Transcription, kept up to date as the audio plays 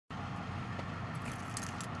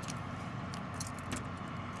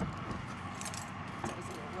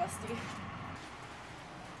rusty.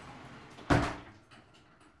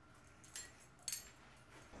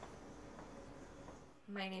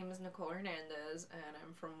 My name is Nicole Hernandez, and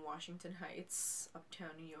I'm from Washington Heights, uptown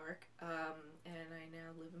New York, and I now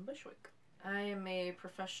live in Bushwick. I am a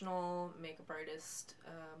professional makeup artist,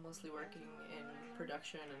 mostly working in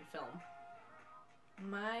production and film.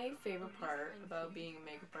 My favorite part about being a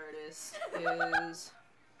makeup artist is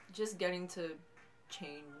just getting to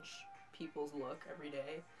change people's look every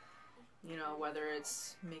day. You know, whether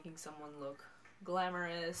it's making someone look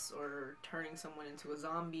glamorous or turning someone into a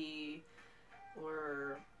zombie,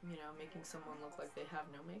 or, you know, making someone look like they have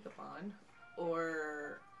no makeup on,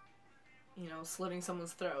 or, you know, slitting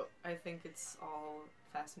someone's throat. I think it's all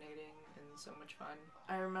fascinating and so much fun.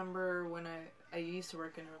 I remember when I used to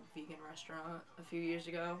work in a vegan restaurant a few years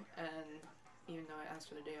ago, and even though I asked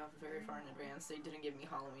for the day off very far in advance, they didn't give me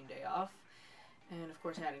Halloween day off. And of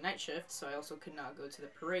course I had a night shift, so I also could not go to the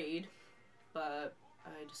parade, but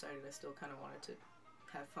I decided I still kind of wanted to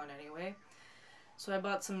have fun anyway. So I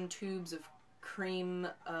bought some tubes of cream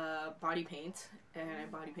body paint, and I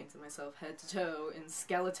body painted myself head to toe in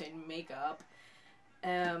skeleton makeup.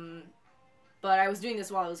 But I was doing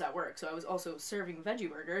this while I was at work, so I was also serving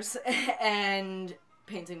veggie burgers and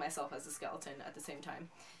painting myself as a skeleton at the same time.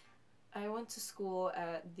 I went to school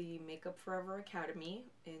at the Makeup Forever Academy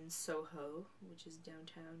in Soho, which is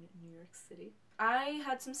downtown New York City. I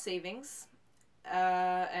had some savings,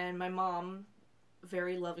 and my mom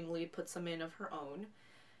very lovingly put some in of her own.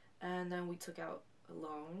 And then we took out a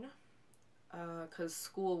loan, because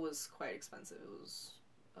school was quite expensive. It was,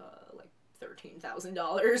 like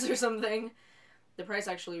 $13,000 or something. The price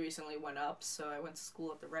actually recently went up, so I went to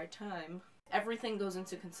school at the right time. Everything goes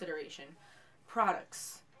into consideration.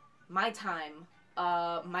 Products, my time,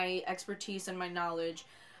 my expertise and my knowledge,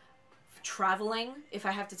 traveling, if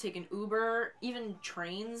I have to take an Uber, even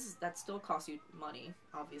trains, that still costs you money,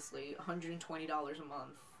 obviously. $120 a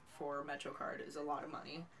month for a MetroCard is a lot of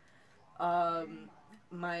money.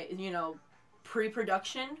 My, you know,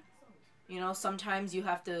 pre-production, you know, sometimes you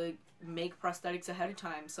have to make prosthetics ahead of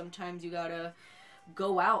time. Sometimes you gotta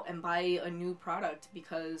go out and buy a new product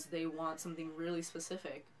because they want something really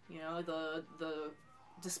specific. You know, the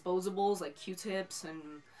disposables like Q-tips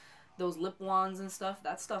and those lip wands and stuff,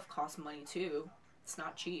 that stuff costs money too. It's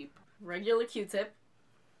not cheap. Regular Q-tip,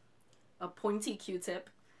 a pointy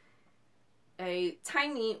Q-tip, a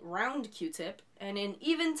tiny round Q-tip, and an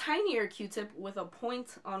even tinier Q-tip with a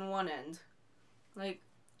point on one end. Like,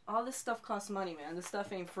 all this stuff costs money, man. This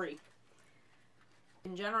stuff ain't free.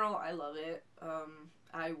 In general, I love it.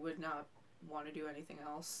 I would not want to do anything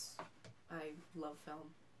else. I love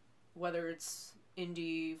film. Whether it's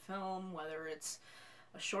indie film, whether it's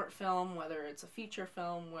a short film, whether it's a feature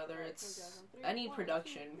film, whether it's any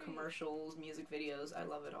production, commercials, music videos, I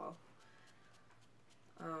love it all.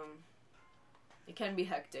 It can be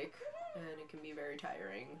hectic, and it can be very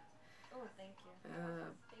tiring. Oh, thank you.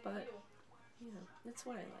 But, you know, it's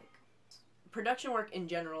what I like. Production work in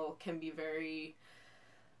general can be very,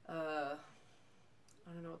 I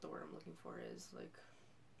don't know what the word I'm looking for is, like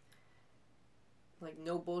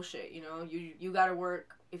no bullshit, you know? You gotta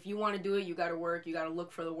work. If you want to do it, you gotta work. You gotta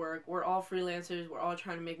look for the work. We're all freelancers. We're all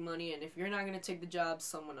trying to make money, and if you're not gonna take the job,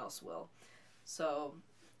 someone else will. So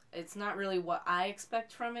it's not really what I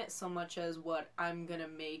expect from it so much as what I'm gonna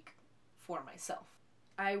make for myself.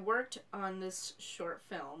 I worked on this short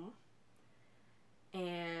film,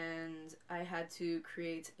 and I had to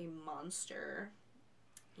create a monster,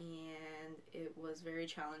 and it was very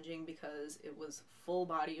challenging because it was full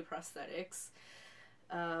body prosthetics,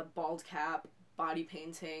 bald cap, body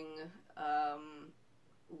painting,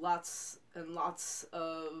 lots and lots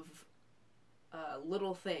of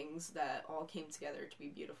little things that all came together to be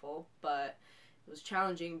beautiful. But it was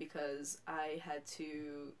challenging because I had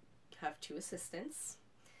to have 2 assistants,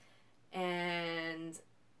 and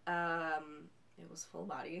it was full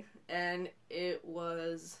body, and it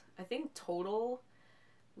was, I think total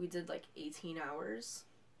we did like 18 hours.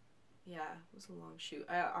 Yeah, it was a long shoot.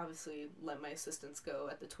 I obviously let my assistants go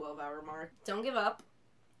at the 12-hour mark. Don't give up.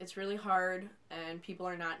 It's really hard, and people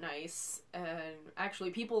are not nice, and actually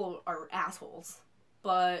people are assholes.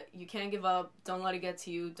 But you can't give up. Don't let it get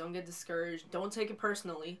to you. Don't get discouraged. Don't take it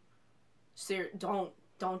personally. Don't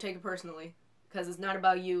take it personally, because it's not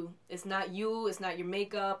about you. It's not you. It's not your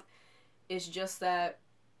makeup. It's just that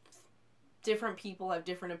different people have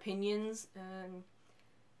different opinions, and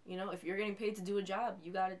you know, if you're getting paid to do a job,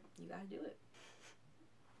 you gotta do it.